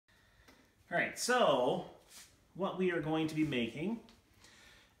All right, so what we are going to be making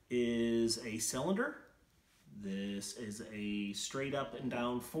is a cylinder. This is a straight up and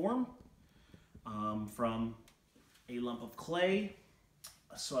down form from a lump of clay.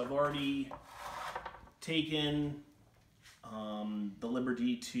 So I've already taken the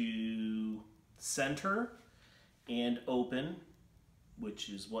liberty to center and open, which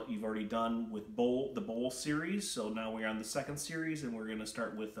is what you've already done with the bowl series. So now we're on the second series and we're going to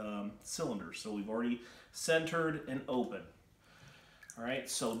start with cylinders. So we've already centered and open. All right,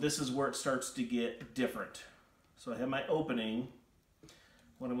 so this is where it starts to get different. So I have my opening.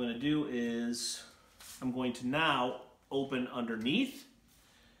 What I'm going to do is I'm going to now open underneath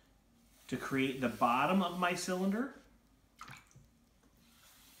to create the bottom of my cylinder.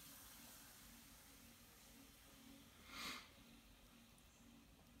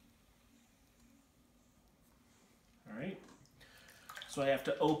 So I have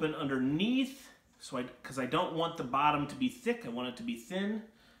to open underneath, because I don't want the bottom to be thick, I want it to be thin.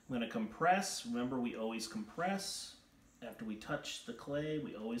 I'm going to compress. Remember, we always compress. After we touch the clay,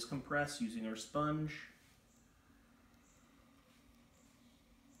 we always compress using our sponge.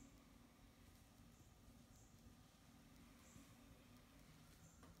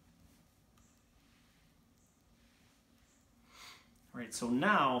 All right, so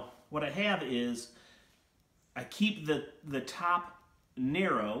now what I have is I keep the top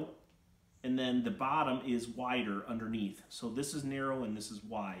narrow, and then the bottom is wider underneath. So this is narrow and this is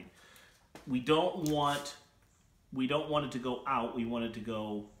wide. We don't want it to go out, we want it to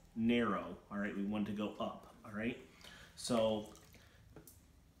go narrow, all right? We want it to go up, all right? So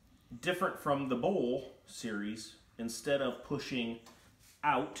different from the bowl series, instead of pushing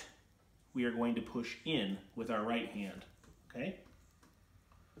out, we are going to push in with our right hand, okay?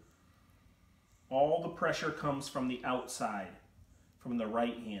 All the pressure comes from the outside, from the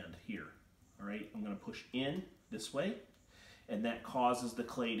right hand here. All right, I'm going to push in this way, and that causes the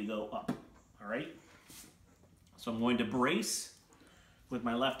clay to go up. All right, so I'm going to brace with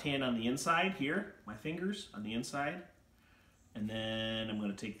my left hand on the inside here, my fingers on the inside, and then I'm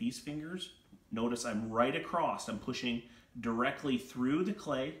going to take these fingers. Notice I'm right across. I'm pushing directly through the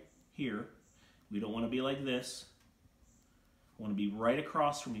clay here. We don't want to be like this. I want to be right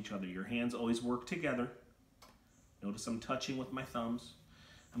across from each other. Your hands always work together. Notice I'm touching with my thumbs.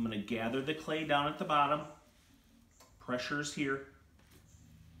 I'm going to gather the clay down at the bottom. Pressure's here.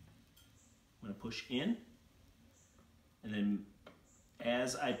 I'm going to push in. And then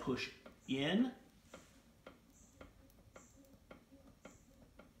as I push in,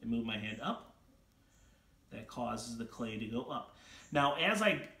 and move my hand up, that causes the clay to go up. Now, as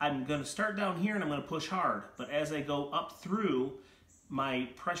I'm going to start down here and I'm going to push hard, but as I go up through, my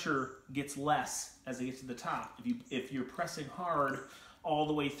pressure gets less as I get to the top. If you're pressing hard all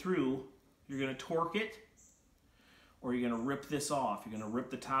the way through, you're going to torque it, or you're going to rip this off. You're going to rip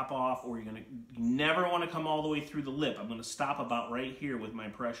the top off, or you never want to come all the way through the lip. I'm going to stop about right here with my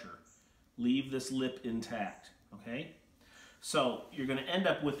pressure. Leave this lip intact, okay? So you're going to end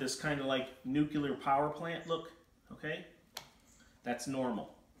up with this kind of like nuclear power plant look, okay? That's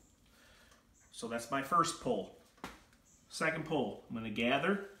normal. So that's my first pull. Second pull, I'm going to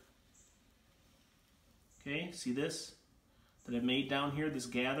gather. Okay, see this that I've made down here, this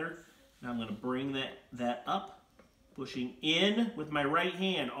gather? Now I'm going to bring that up, pushing in with my right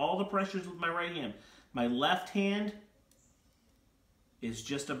hand. All the pressure's with my right hand. My left hand is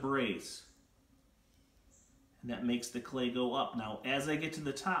just a brace. And that makes the clay go up. Now, as I get to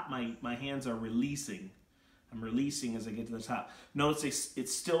the top, my hands are releasing. I'm releasing as I get to the top. Notice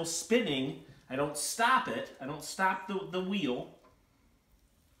it's still spinning. I don't stop it. I don't stop the wheel.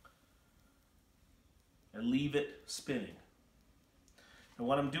 I leave it spinning. And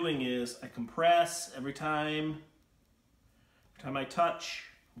what I'm doing is I compress every time I touch.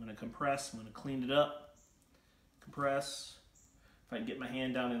 I'm going to compress. I'm going to clean it up. Compress. If I can get my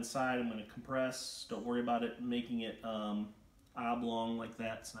hand down inside, I'm going to compress. Don't worry about it making it oblong like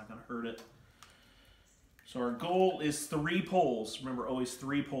that. It's not going to hurt it. So our goal is 3 pulls. Remember, always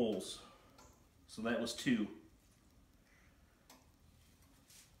 3 pulls. So that was 2.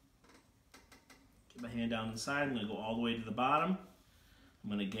 Get my hand down inside. I'm going to go all the way to the bottom. I'm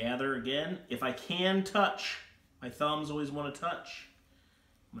going to gather again. If I can touch, my thumbs always want to touch.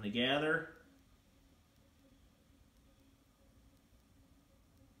 I'm going to gather.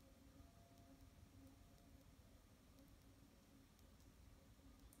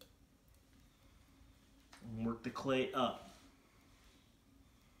 And work the clay up.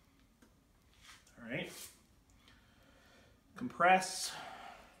 All right. Compress.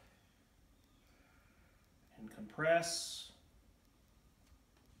 And compress.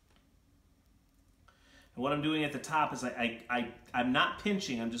 what I'm doing at the top is I'm not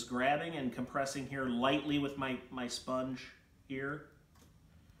pinching, I'm just grabbing and compressing here lightly with my sponge here.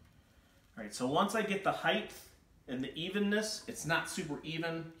 All right, so once I get the height and the evenness, it's not super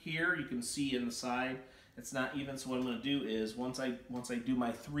even here. You can see in the side, it's not even. So what I'm going to do is once I do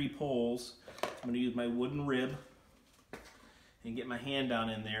my 3 poles, I'm going to use my wooden rib and get my hand down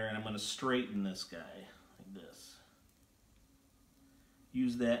in there, and I'm going to straighten this guy like this.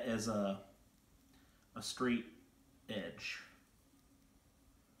 Use that as a straight edge.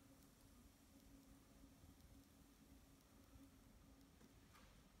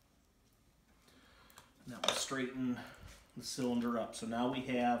 Now we'll straighten the cylinder up. So now we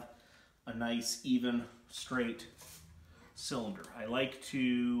have a nice, even, straight cylinder. I like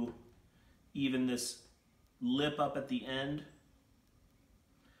to even this lip up at the end,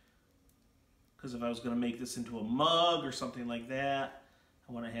 because if I was going to make this into a mug or something like that,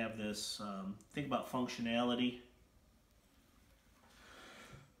 I want to have this, think about functionality.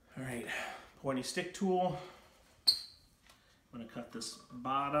 All right, pointy stick tool. I'm going to cut this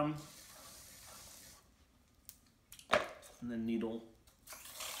bottom, and then needle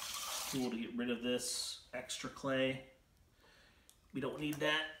tool to get rid of this extra clay. We don't need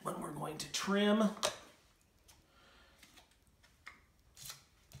that when we're going to trim.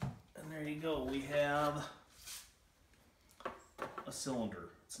 And there you go, we have a cylinder.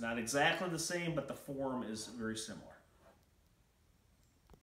 It's not exactly the same, but the form is very similar.